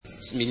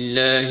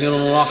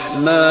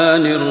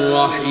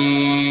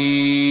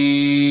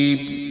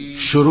बिस्मिल्लाहिर्रहमानिर्रहीम।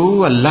 शुरू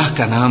अल्लाह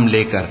का नाम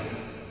लेकर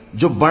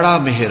जो बड़ा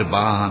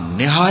मेहरबान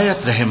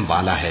निहायत रहम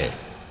वाला है।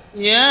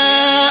 या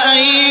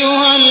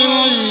अय्युहल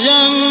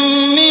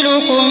मुज़्ज़म्मिल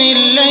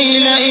क़ुमिल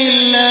लैला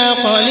इल्ला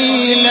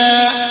क़लीला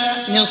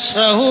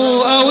निस्फ़हु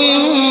औ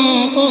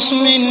इंक़ुस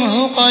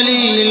मिन्हु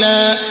क़लीला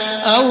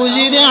औ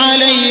ज़िद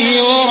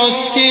अलैहि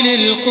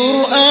वरत्तिलिल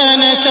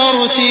क़ुरआन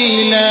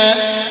तर्तीला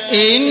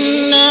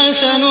इन्ना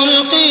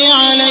सनुल्क़ी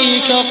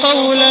अलैका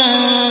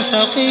क़ौलन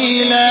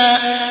फ़क़ीला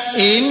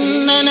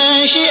इन्न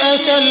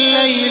नाशिअतल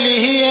लैलि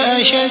हिय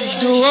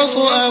अशद्दु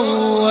वत्अन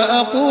व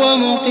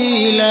अक़वम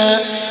क़ीला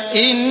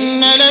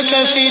इन्न लक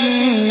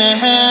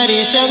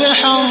फ़िन्नहारि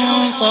सबहन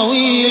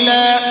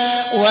तवीला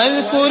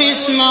वज़्कुर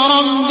इस्म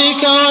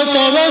रब्बिक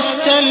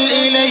वतबत्तल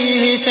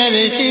इलैहि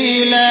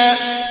तबतीला।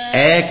 ऐ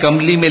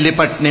कमली में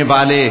लिपटने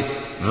वाले,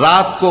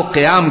 रात को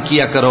क़याम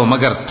किया करो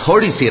मगर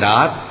थोड़ी सी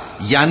रात,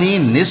 यानी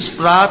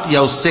निस्फ रात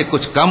या उससे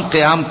कुछ कम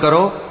क़याम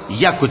करो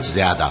या कुछ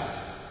ज्यादा,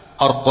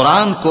 और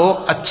कुरान को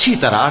अच्छी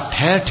तरह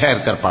ठहर ठहर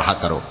कर पढ़ा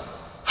करो।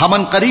 हम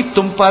अनकरीब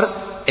तुम पर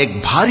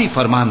एक भारी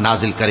फरमान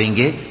नाजिल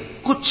करेंगे।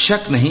 कुछ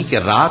शक नहीं कि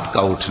रात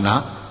का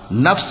उठना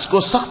नफ्स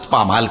को सख्त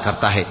पामाल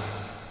करता है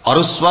और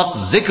उस वक्त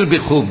जिक्र भी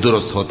खूब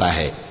दुरुस्त होता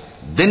है।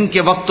 दिन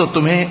के वक्त तो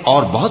तुम्हें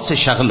और बहुत से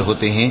शगल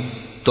होते हैं,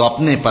 तो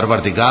अपने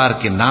परवरदिगार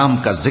के नाम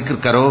का जिक्र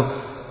करो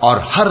और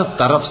हर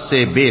तरफ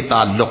से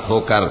बेताल्लुक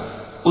होकर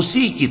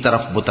उसी की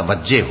तरफ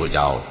मुतवज्जे हो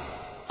जाओ।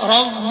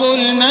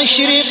 रब्बुल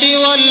मशरिक़ि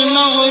वल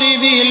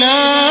मग़रिबि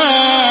ला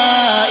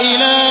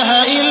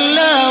इलाहा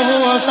इल्ला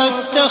हुवा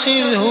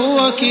फत्तखिज़हु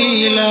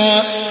वकीला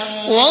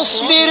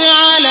वस्बिर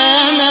अला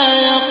मा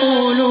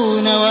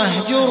यक़ूलून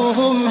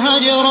वहजुरहुम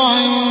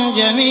हजरन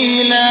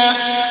जमीला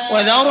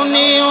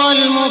वज़रनी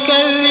वल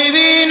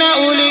मुकज़्ज़िबीन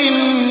उलिन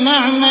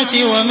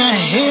नअमति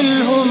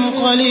वमहहिलहुम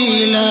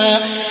क़लीला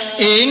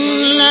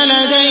इन्न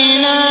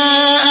लदैना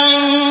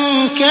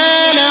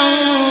अंकालन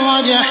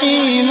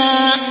वजहीमा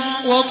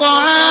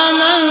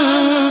वतआमन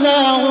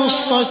ज़ा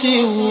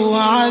गुस्सतिन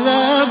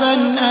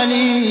वअज़ाबन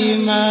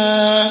अलीमा।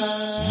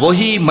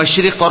 वही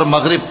मशरिक और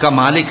मगरिब का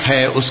मालिक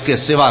है, उसके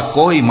सिवा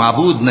कोई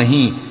माबूद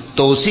नहीं,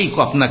 तो उसी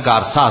को अपना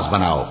कारसाज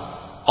बनाओ।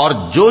 और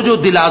जो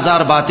दिल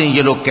आजार बातें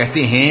ये लोग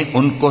कहते हैं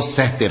उनको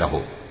सहते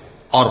रहो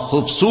और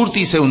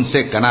खूबसूरती से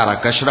उनसे किनारा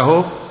कश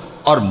रहो,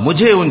 और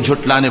मुझे उन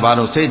झुटलाने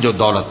वालों से जो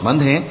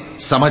दौलतमंद हैं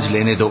समझ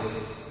लेने दो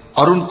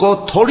और उनको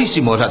थोड़ी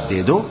सी मोहलत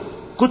दे दो।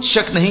 कुछ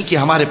शक नहीं कि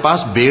हमारे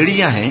पास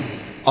बेड़ियां हैं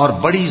और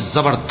बड़ी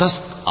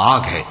जबरदस्त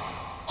आग है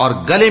और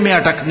गले में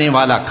अटकने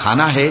वाला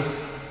खाना है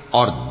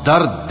और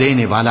दर्द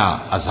देने वाला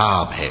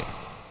अजाब है।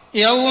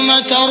 यौम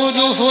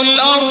तर्जुफुल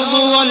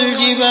अर्दु वल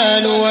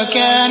जिबालु व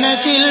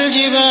कानतिल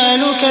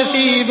जिबालु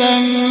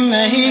कसीबन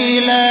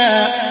महीला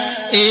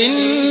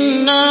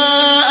इन्ना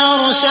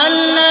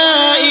अरसलना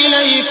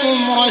इलैकुम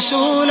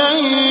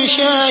रसूलन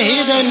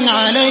शाहिदन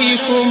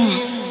अलैकुम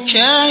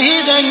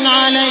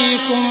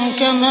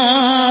कमा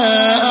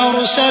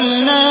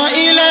अरसलना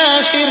इला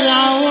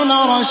फिरऔन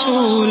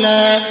रसूला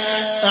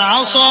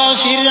फअसा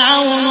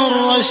फिरऔनुर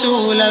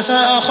रसूल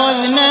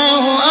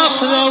फअखज़नाहु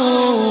अख़ज़न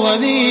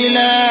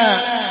वबीला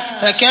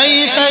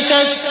फकैफ़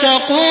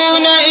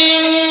तत्तक़ून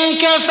इन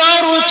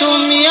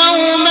कफ़रतुम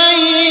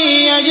यौमन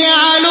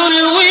यजअलुल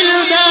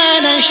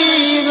विल्दान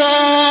शीबा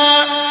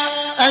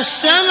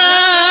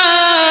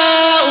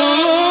अस्समाउ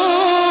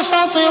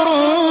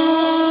मुन्फ़तिरुन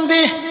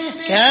बिहि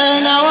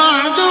कान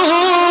वअदुहु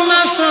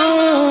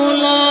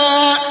मफ़ऊला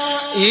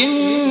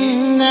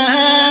इन्न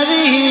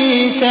हाज़िहि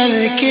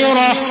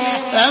तज़किरा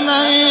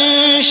फमन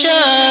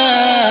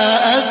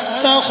शाअ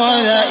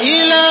इत्तख़ज़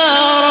इला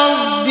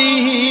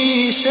रब्बिहि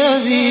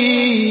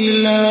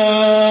सबीला।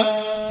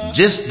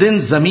 जिस दिन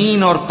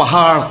जमीन और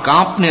पहाड़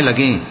कांपने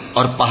लगें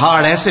और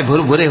पहाड़ ऐसे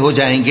भुरभुरे हो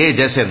जाएंगे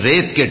जैसे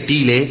रेत के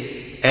टीले,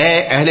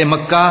 ए अहले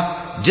मक्का,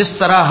 जिस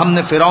तरह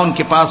हमने फिरौन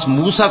के पास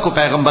मूसा को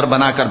पैगंबर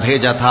बनाकर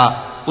भेजा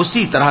था,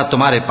 उसी तरह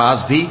तुम्हारे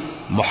पास भी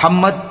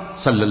मोहम्मद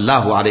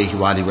सल्लल्लाहु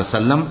अलैहि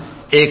वसल्लम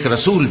एक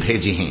रसूल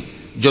भेजे हैं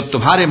जो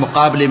तुम्हारे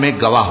मुकाबले में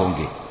गवाह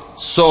होंगे।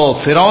 सो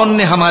फिरौन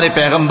ने हमारे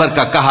पैगंबर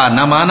का कहा न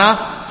माना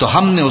तो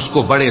हमने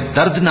उसको बड़े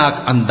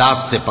दर्दनाक अंदाज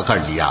से पकड़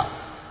लिया।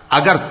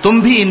 अगर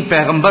तुम भी इन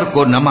पैगंबर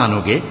को न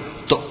मानोगे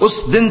तो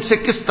उस दिन से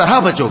किस तरह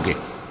बचोगे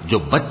जो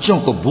बच्चों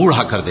को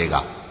बूढ़ा कर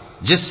देगा,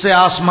 जिससे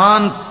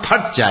आसमान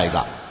फट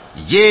जाएगा।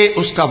 ये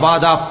उसका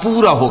वादा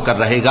पूरा होकर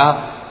रहेगा।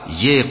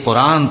 ये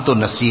कुरान तो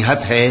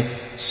नसीहत है,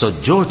 सो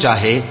जो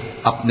चाहे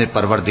अपने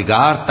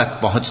परवरदिगार तक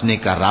पहुंचने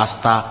का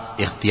रास्ता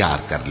इख्तियार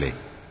कर ले।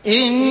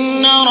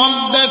 इन्न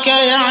रब्बक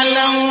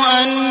यअलमु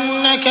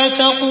अन्नक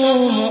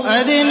तक़ूमु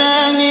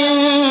अदना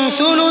मिन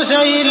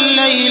सुलुसैल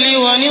लैलि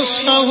व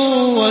निस्फ़हु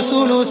व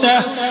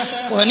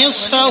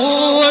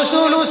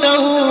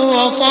थुलुथहु व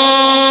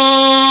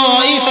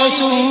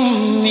ताइफ़तुम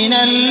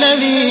मिनल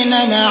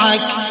लज़ीना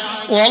मअक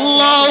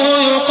वल्लाहु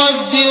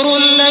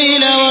युक़द्दिरुल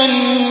लैला वन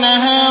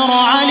नहारा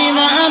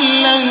अलिमा अन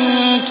लन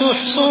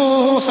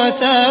तुहसूहु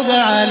फताब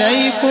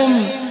अलैकुम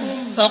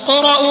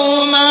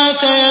فاقرؤوا ما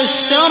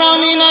تيسر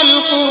من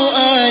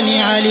القرآن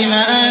علم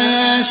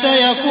أن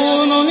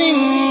سيكون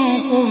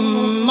منكم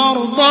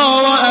مرضى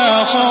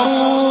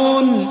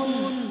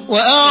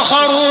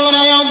وآخرون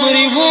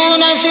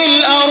يضربون في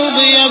الأرض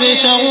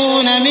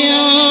يبتغون من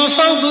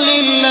فضل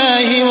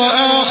الله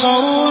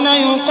وآخرون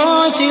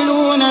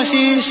يقاتلون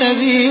في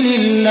سبيل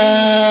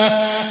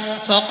الله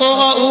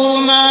فاقرؤوا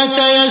ما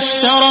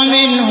تيسر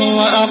منه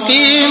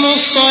وأقيموا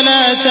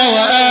الصلاة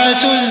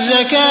وآتوا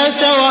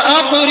الزكاة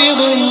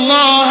وأقرضوا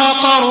الله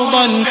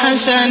قرضا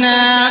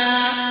حسنا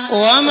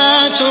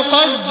وما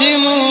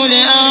تقدموا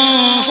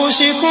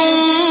لأنفسكم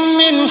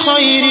من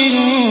خير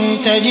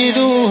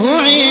تجدوه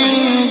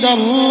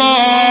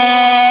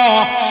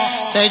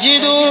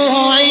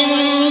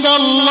عند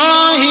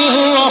الله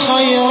هو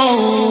خيرا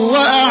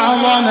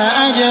وأعظم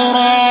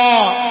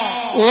أجرا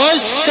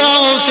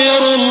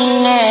واستغفروا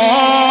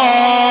الله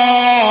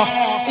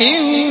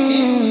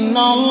إن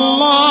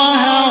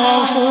الله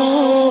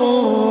غفور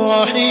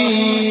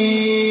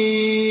رحيم।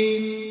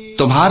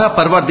 तुम्हारा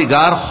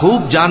परवरदिगार खूब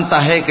जानता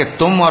है कि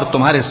तुम और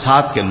तुम्हारे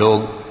साथ के लोग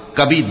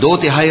कभी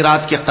 2/3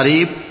 रात के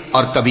करीब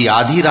और कभी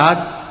आधी रात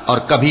और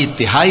कभी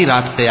तिहाई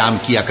रात क़याम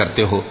किया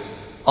करते हो,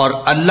 और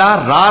अल्लाह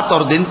रात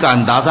और दिन का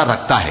अंदाजा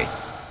रखता है।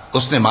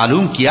 उसने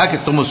मालूम किया कि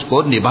तुम उसको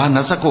निभा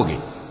न सकोगे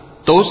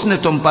तो उसने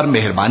तुम पर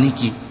मेहरबानी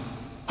की।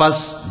 बस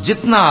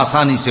जितना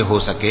आसानी से हो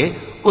सके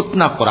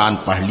उतना कुरान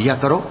पढ़ लिया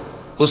करो।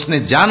 उसने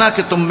जाना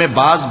कि तुम में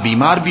बाज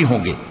बीमार भी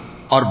होंगे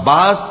और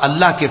बाज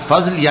अल्लाह के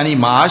फजल यानी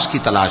माश की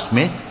तलाश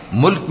में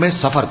मुल्क में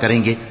सफर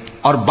करेंगे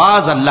और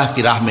बाज अल्लाह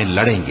की राह में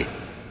लड़ेंगे।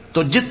 तो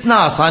जितना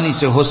आसानी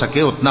से हो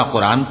सके उतना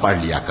कुरान पढ़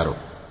लिया करो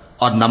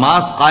और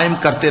नमाज कायम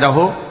करते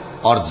रहो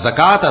और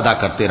ज़कात अदा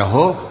करते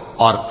रहो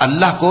और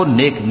अल्लाह को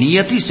नेक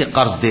नियति से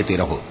कर्ज देते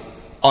रहो,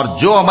 और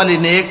जो अमल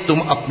नेक तुम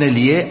अपने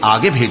लिए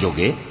आगे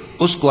भेजोगे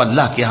उसको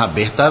अल्लाह के यहां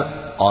बेहतर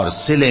और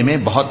सिले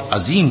में बहुत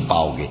अजीम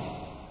पाओगे।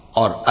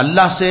 और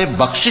अल्लाह से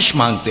बख्शिश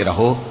मांगते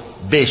रहो,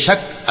 बेशक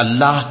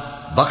अल्लाह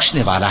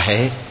बख्शने वाला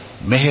है,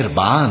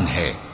 मेहरबान है।